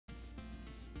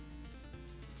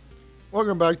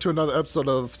Welcome back to another episode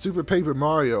of Super Paper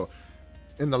Mario.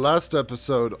 In the last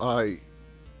episode,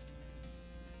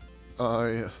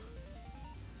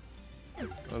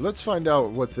 let's find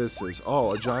out what this is.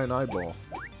 Oh, a giant eyeball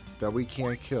that we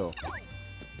can't kill.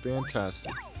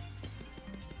 Fantastic.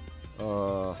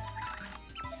 I'm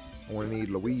gonna need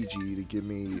Luigi to get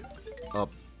me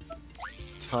up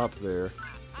top there.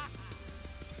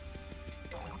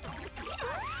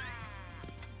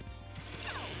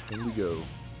 Here we go.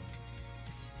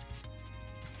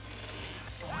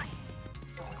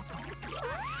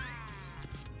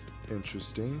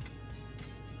 Interesting.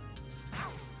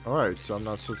 Alright, so I'm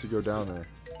not supposed to go down there.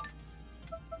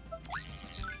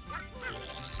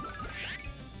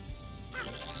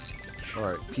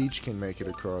 Alright, Peach can make it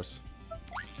across.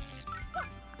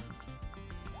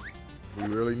 We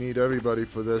really need everybody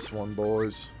for this one,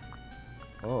 boys.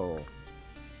 Oh.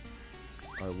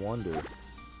 I wonder.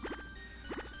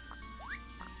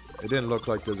 It didn't look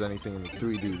like there's anything in the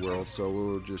 3D world, so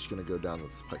we're just gonna go down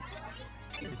this pipe.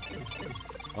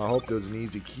 I hope there's an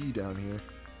easy key down here.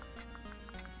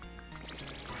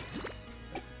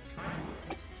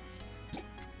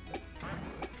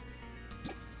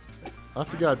 I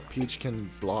forgot Peach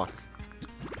can block.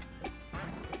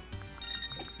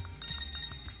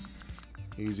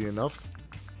 Easy enough.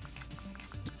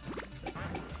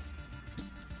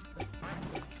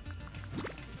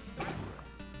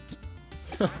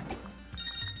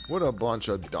 What a bunch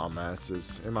of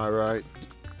dumbasses. Am I right?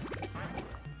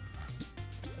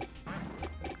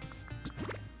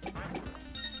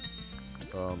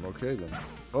 Okay then.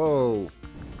 Oh,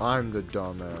 I'm the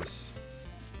dumbass.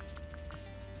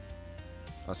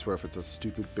 I swear if it's a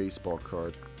stupid baseball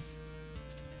card.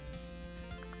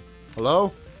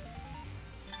 Hello?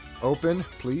 Open,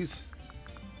 please.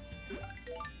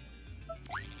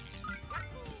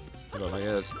 Hold on, I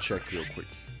gotta check real quick.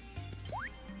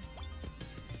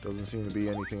 Doesn't seem to be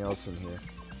anything else in here.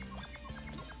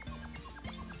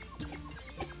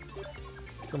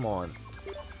 Come on.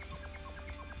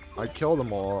 I killed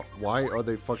them all. Why are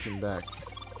they fucking back?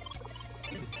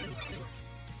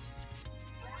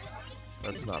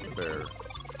 That's not fair.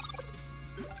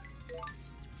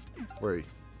 Wait.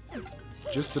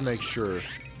 Just to make sure.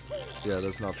 Yeah,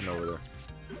 there's nothing over there.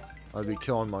 I'd be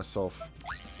killing myself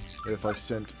if I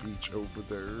sent Peach over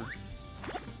there.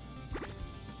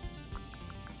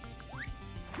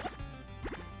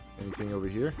 Anything over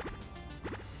here?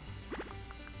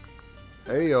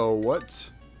 Ayo, what?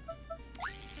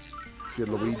 Let's get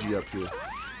Luigi up here.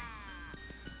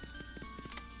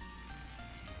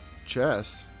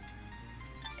 Chess.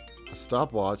 A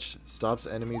stopwatch stops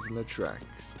enemies in their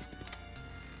tracks.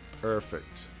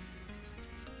 Perfect.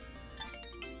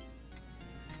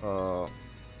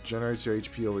 Generates your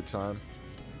HP over time.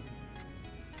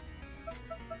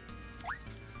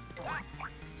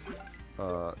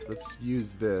 Let's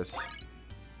use this.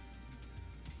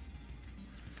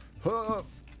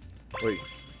 Wait.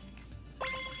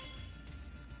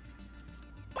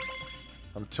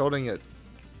 I'm tilting it.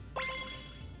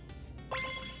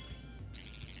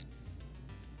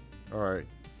 Alright.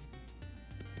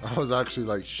 I was actually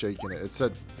like shaking it. It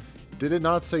said, did it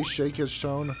not say shake as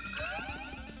shown?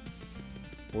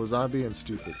 Or was I being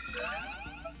stupid?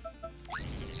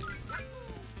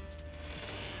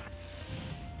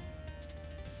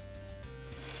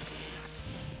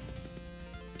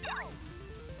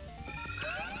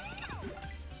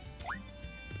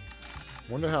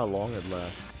 Wonder how long it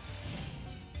lasts.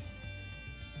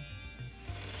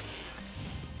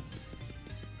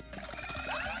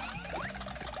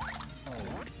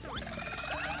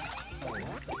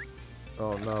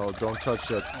 Oh no, don't touch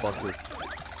that fucker.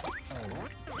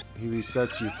 He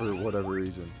resets you for whatever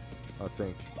reason, I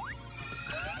think.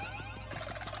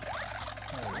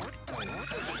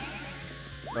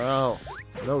 Oh,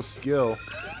 no skill.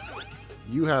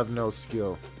 You have no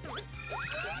skill.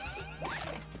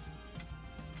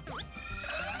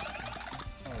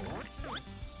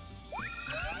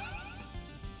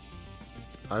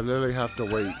 I literally have to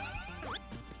wait.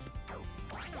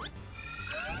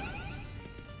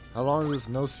 How long does this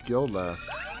no skill last?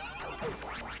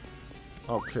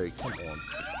 Okay, come on.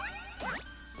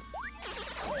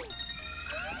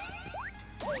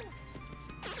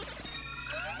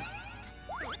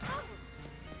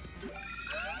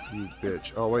 You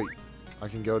bitch. Oh wait, I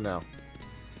can go now.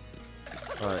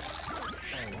 Alright.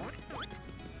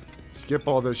 Skip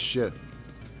all this shit.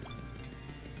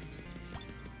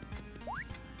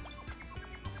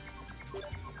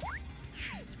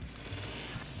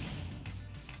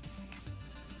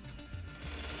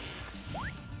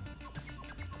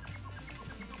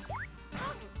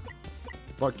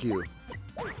 Fuck you.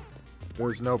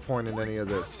 There's no point in any of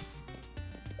this.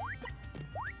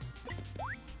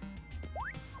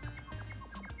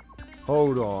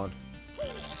 Hold on.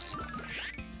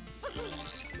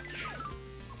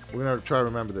 We're gonna try to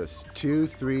remember this. 2,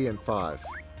 3, and 5.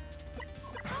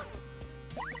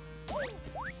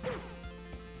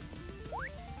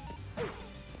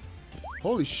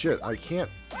 Holy shit, I can't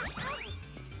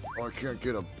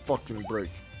get a fucking break.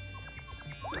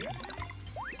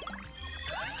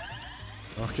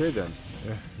 Okay then.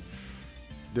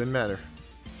 Didn't matter.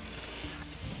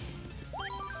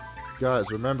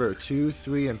 Guys, remember 2,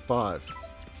 3, and 5.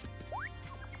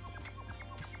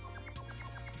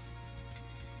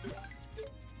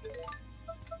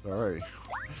 Alright.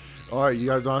 Alright, you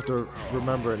guys don't have to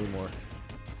remember anymore.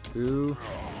 2,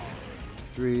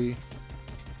 3,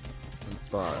 and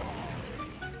 5.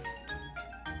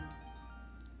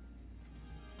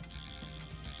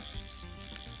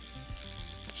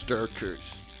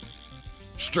 Staircase.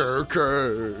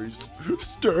 Staircase.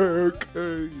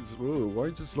 Staircase. Whoa, why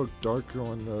does this look darker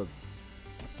on the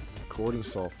recording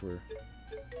software?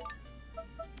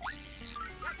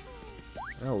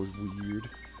 That was weird.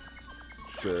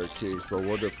 Staircase, but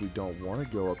what if we don't want to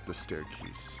go up the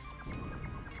staircase?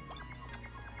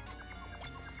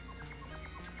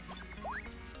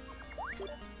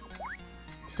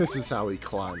 This is how he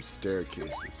climbs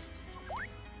staircases.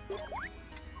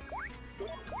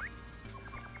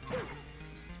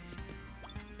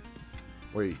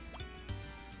 Wait.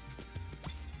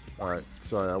 Alright,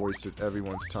 sorry, I wasted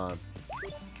everyone's time.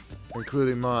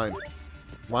 Including mine.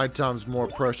 My time's more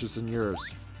precious than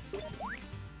yours.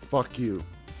 Fuck you.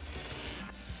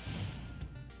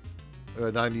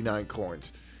 99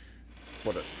 coins.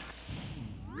 But a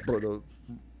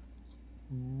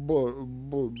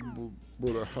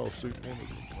house ain't one of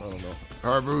them. I don't know.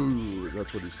 Harbu,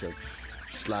 that's what he said.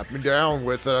 Slap me down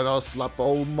with it and I'll slap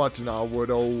old mutton. I would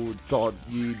old thought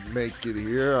you'd make it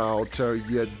here. I'll tell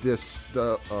you this,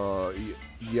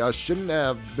 you shouldn't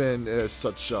have been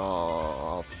such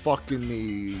a fucking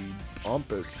me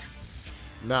pompous.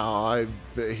 Now I've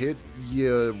hit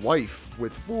your wife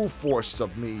with full force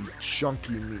of me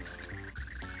chunky meat.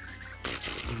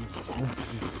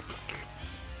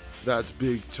 That's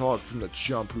big talk from the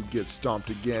chump who gets stomped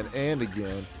again and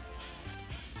again.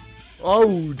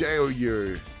 Oh, dare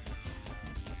you.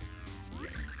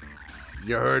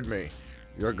 You heard me.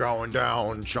 You're going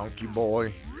down, chunky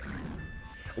boy.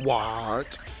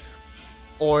 What?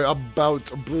 Oi, about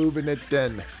proving it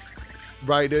then.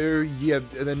 Rider, yeah,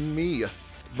 and me.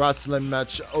 Wrestling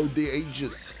match of the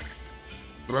ages.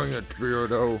 Bring it,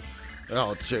 Beardo.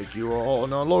 I'll take you all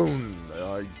on alone.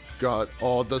 I got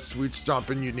all the sweet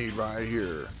stomping you need right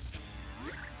here.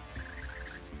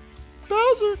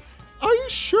 Bowser, are you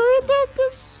sure about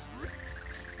this?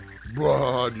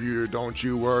 But you don't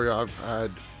you worry, I've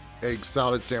had egg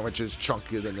salad sandwiches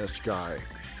chunkier than this guy.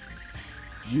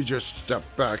 You just step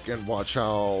back and watch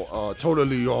how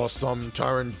totally awesome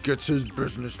Tyrant gets his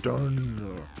business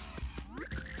done.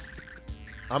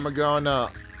 I'm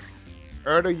gonna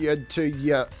order you to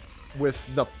you with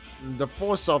the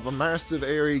force of a massive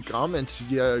airy comment,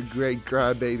 you great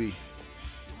crybaby.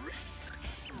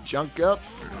 Junk up.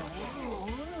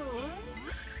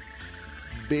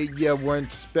 Bet you weren't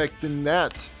expecting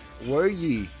that, were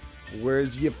ye?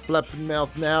 Where's your flapping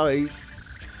mouth now, eh?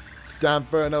 It's time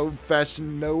for an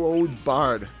old-fashioned no-old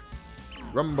bard.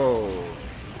 Rumble.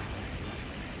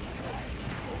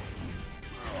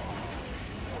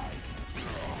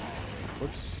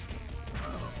 Whoops.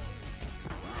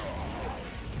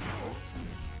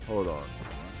 Hold on.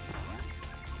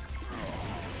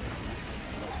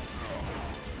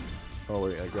 Oh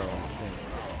wait, I got on the thing.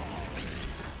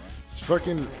 It's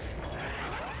fucking...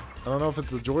 I don't know if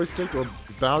it's the joystick or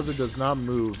Bowser does not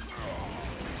move.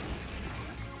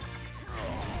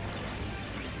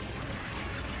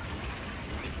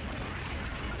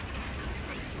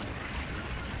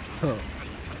 Huh.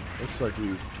 Looks like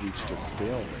we've reached a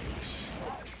stalemate.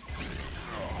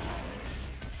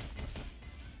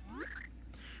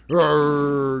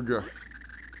 Urgh.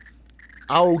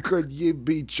 How could you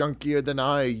be chunkier than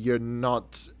I? You're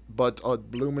not but a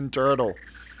bloomin' turtle.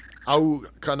 How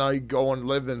can I go on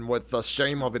living with the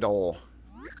shame of it all?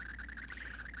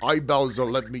 I, Bowser,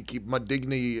 let me keep my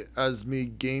dignity as me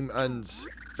game ends.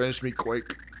 Finish me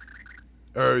quick.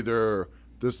 Hey there,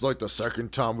 this is like the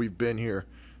second time we've been here.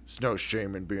 It's no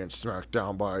shame in being smacked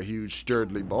down by a huge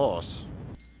sturdly boss.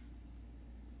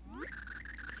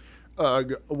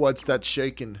 What's that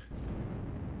shaking?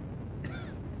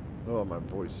 Oh, my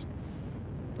voice.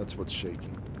 That's what's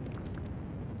shaking.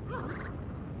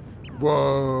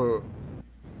 Whoa!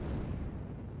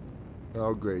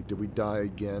 Oh, great. Did we die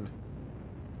again?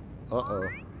 Uh-oh.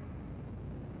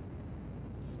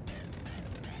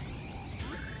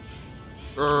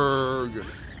 Erg.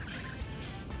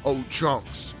 Oh,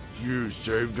 Chunks, you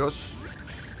saved us?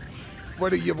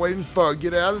 What are you waiting for?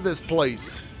 Get out of this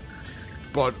place.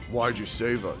 But why'd you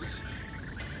save us?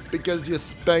 Because you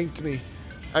spanked me.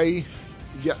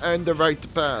 You earned the right to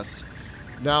pass.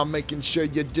 Now I'm making sure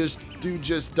you just do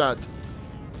just that.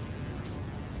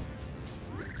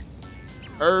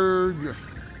 Erg.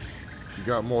 You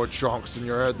got more chunks in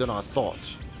your head than I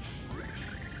thought.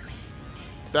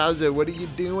 Bowser, what are you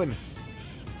doing?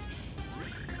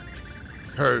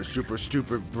 Hey, super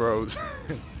stupid bros.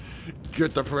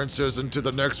 Get the princess into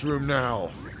the next room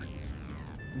now.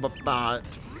 But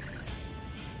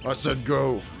I said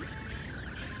go.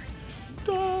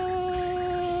 But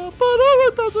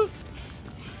alright, Bowser.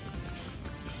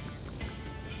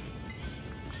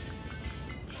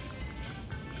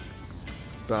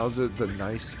 Bowser the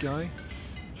nice guy?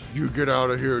 You get out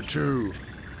of here too.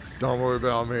 Don't worry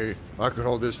about me. I can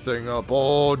hold this thing up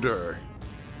all day.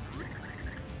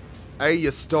 Hey,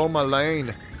 you stole my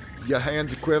lane. Your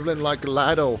hand's equivalent like a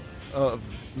ladle of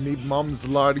me mom's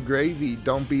lard gravy.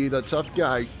 Don't be the tough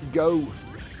guy. Go.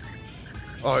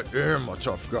 I am a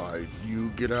tough guy. You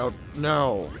get out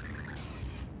now.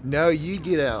 No, you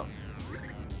get out.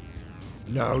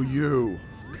 No, you.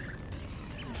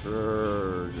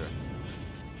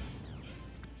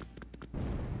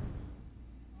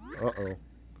 Uh-oh.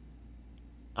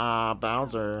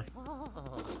 Bowser.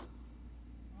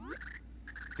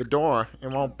 The door, it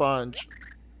won't budge.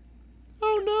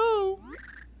 Oh no!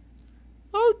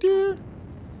 Oh dear!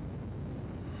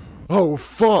 Oh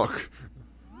fuck!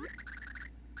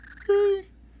 Hey,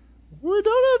 we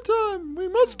don't have time. We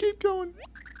must keep going.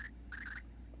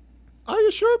 Are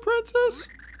you sure, Princess?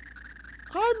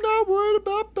 I'm not worried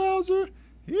about Bowser.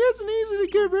 He isn't easy to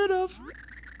get rid of.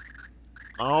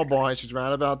 Oh boy, she's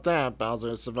right about that. Bowser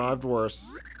has survived worse.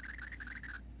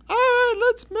 Alright,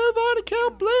 let's move on to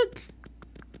Count Blick.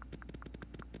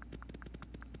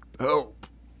 Help!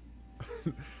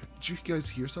 Did you guys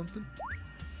hear something?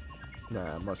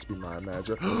 Nah, it must be my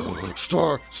imagination.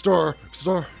 Star!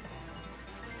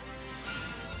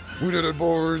 We did it,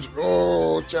 boys!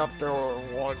 Oh, chapter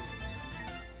 1.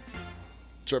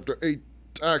 Chapter 8,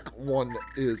 Act 1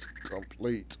 is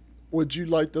complete. Would you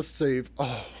like to save?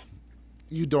 Oh,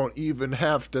 you don't even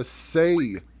have to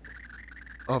say.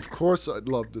 Of course I'd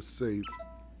love to save.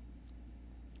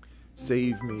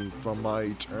 Save me from my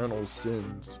eternal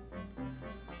sins.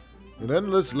 An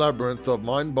endless labyrinth of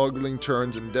mind-boggling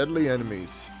turns and deadly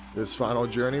enemies. This final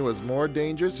journey was more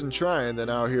dangerous and trying than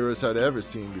our heroes had ever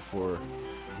seen before.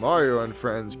 Mario and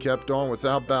friends kept on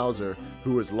without Bowser,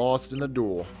 who was lost in a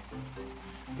duel.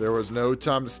 There was no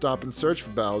time to stop and search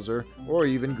for Bowser, or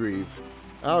even grieve.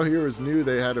 Our heroes knew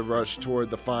they had to rush toward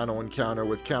the final encounter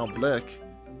with Count Blick.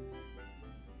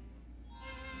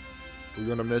 We're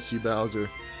gonna miss you, Bowser.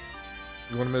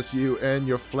 I'm gonna miss you and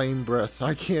your flame breath.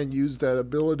 I can't use that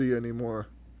ability anymore.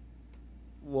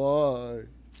 Why?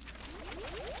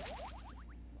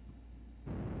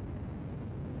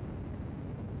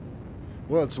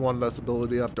 Well, it's one less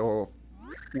ability I have to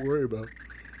worry about.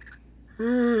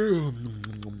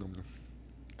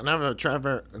 Another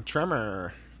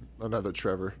Tremor. Another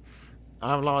Trevor.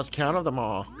 I've lost count of them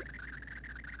all.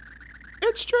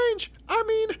 It's strange. I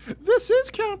mean, this is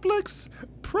Count Blick's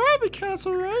private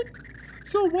castle, right?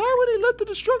 So why would he let the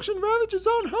destruction ravage his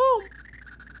own home?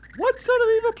 What sort of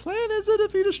evil plan is it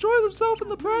if he destroys himself in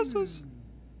the process?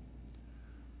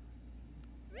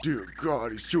 Dear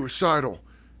God, he's suicidal.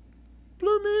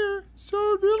 Blumere, so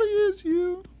it really is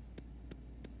you.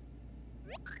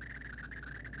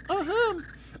 Ahem.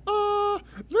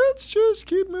 Let's just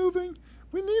keep moving.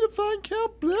 We need to find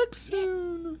Count Blick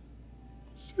soon.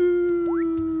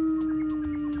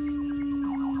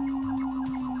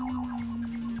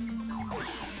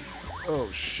 Oh,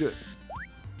 shit.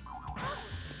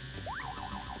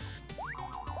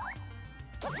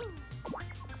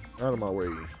 Out of my way.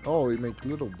 Oh, we make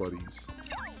little buddies.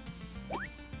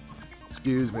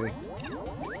 Excuse me.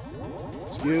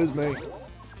 Excuse me.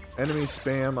 Enemy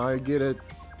spam, I get it.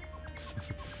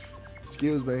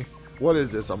 Excuse me. What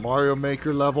is this, a Mario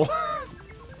Maker level?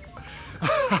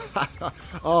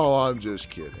 Oh, I'm just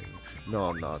kidding. No,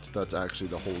 I'm not. That's actually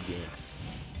the whole game.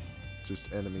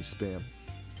 Just enemy spam.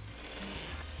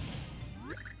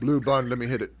 Blue bun, let me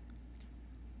hit it.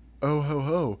 Oh ho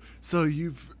ho. So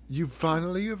you've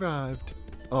finally arrived.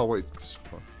 Oh wait.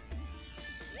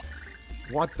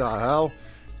 What the hell?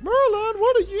 Merlin,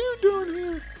 what are you doing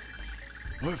here?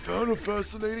 I found a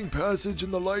fascinating passage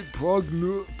in the light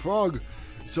Prague,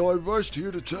 so I rushed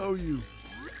here to tell you.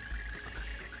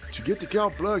 To get to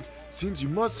Count Blick, Seems you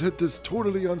must hit this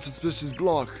totally unsuspicious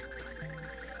block.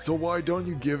 So why don't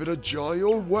you give it a jolly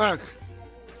old whack?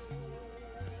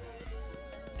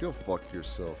 Go fuck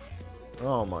yourself.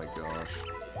 Oh my gosh.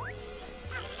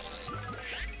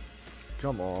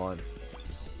 Come on.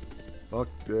 Fuck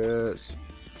this.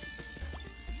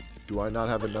 Do I not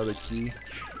have another key?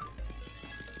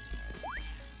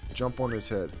 Jump on his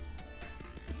head.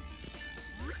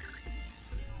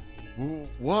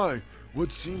 Why?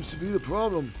 What seems to be the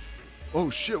problem? Oh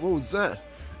shit, what was that?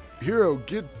 Hero,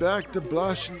 get back to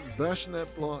bashing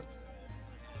that block.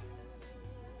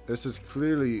 This is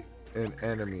clearly an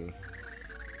enemy.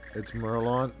 It's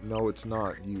Merlon? No, it's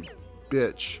not. You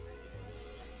bitch.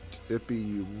 Tippy,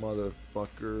 you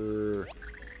motherfucker.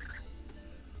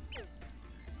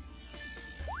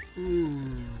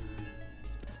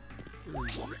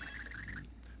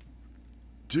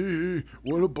 D,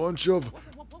 what a bunch of...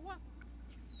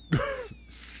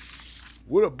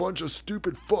 what a bunch of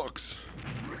stupid fucks.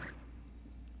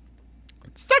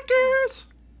 Suckers!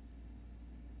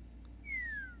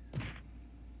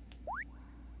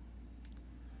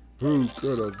 Who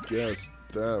could have guessed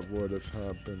that would have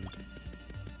happened?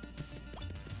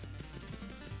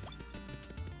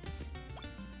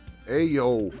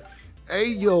 Ayo!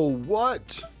 Ayo,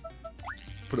 what?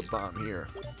 Put a bomb here.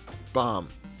 Bomb.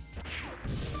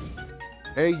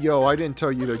 Ayo, I didn't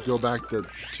tell you to go back to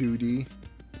 2D.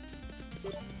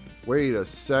 Wait a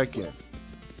second.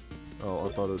 Oh,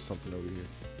 I thought it was something over here.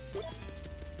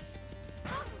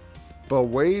 But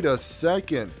wait a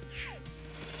second.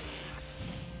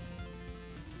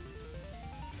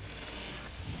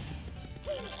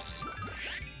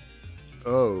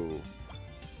 Oh.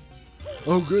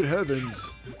 Oh, good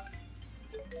heavens.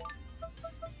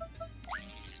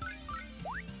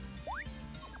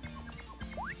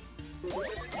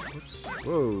 Oops.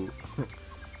 Whoa.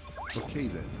 Okay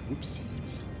then.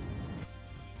 Whoopsies.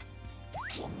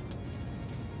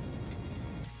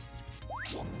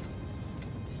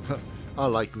 I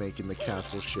like making the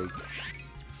castle shake.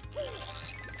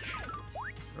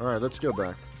 Alright, let's go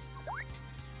back.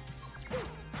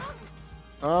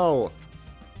 Oh!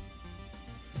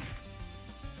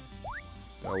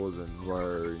 That wasn't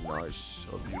very nice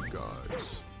of you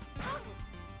guys.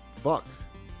 Fuck.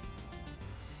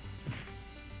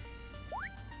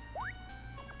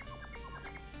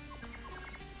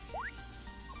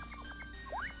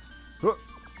 Huh.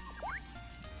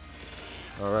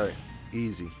 Alright,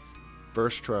 easy.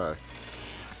 First try.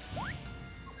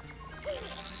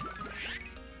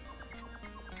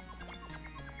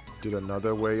 Did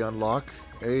another way unlock?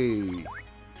 Hey.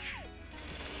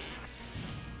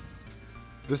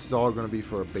 This is all going to be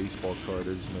for a baseball card,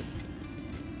 isn't it?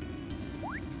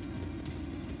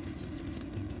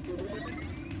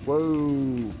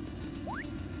 Whoa.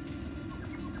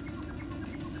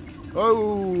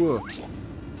 Oh.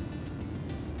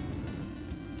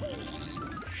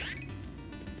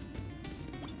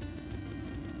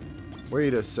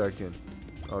 Wait a second.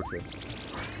 Okay.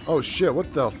 Oh shit,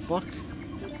 what the fuck?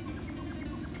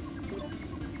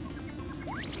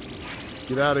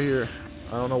 Get out of here.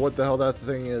 I don't know what the hell that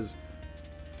thing is.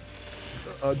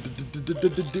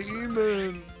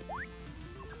 Demon.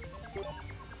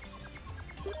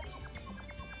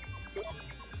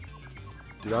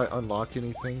 Did I unlock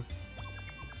anything?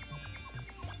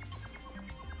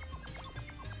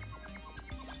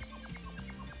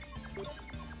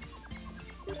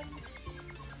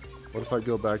 What if I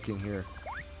go back in here?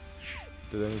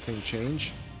 Did anything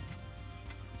change?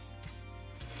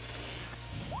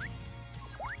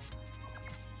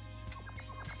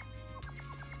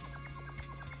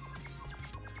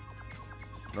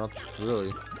 Not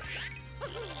really.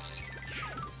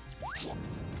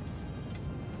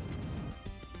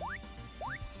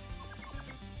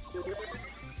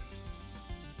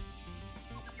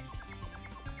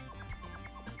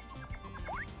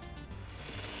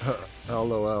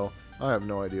 LOL. I have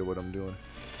no idea what I'm doing.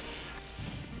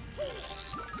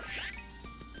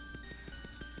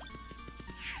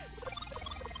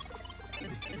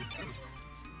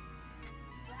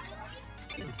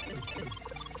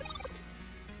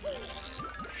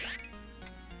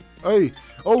 Hey!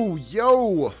 Oh,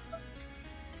 yo!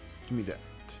 Give me that.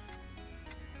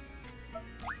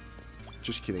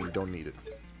 Just kidding, don't need it.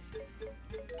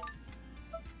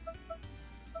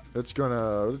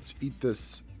 Let's eat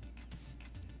this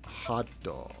hot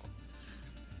dog.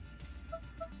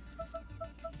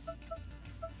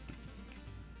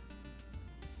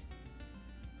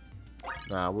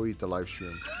 Nah, we'll eat the live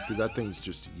stream. Because that thing's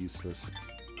just useless.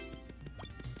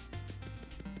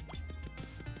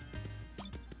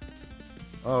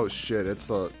 Oh shit, it's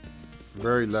the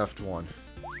very left one.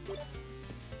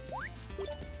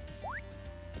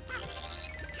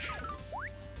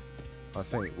 I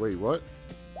think. Wait, what?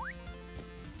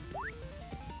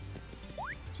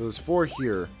 So there's 4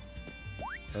 here.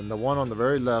 And the one on the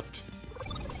very left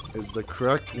is the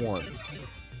correct one.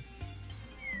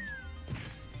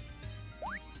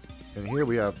 And here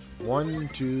we have 1,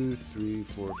 2, 3,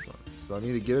 4, 5. So I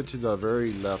need to get it to the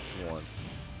very left one.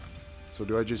 So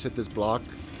do I just hit this block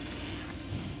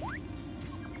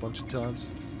a bunch of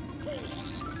times?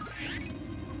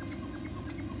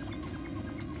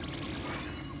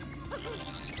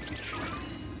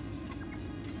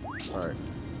 Alright.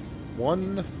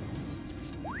 1,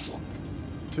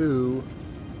 2,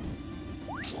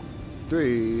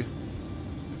 3,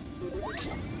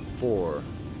 4.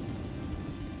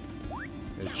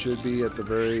 It should be at the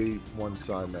very one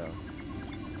side now.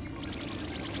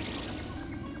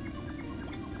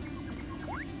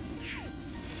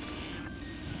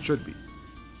 Should be.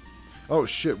 Oh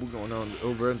shit, we're going on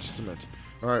overestimate.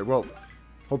 Alright, well,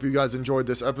 hope you guys enjoyed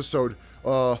this episode.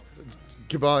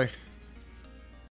 Goodbye.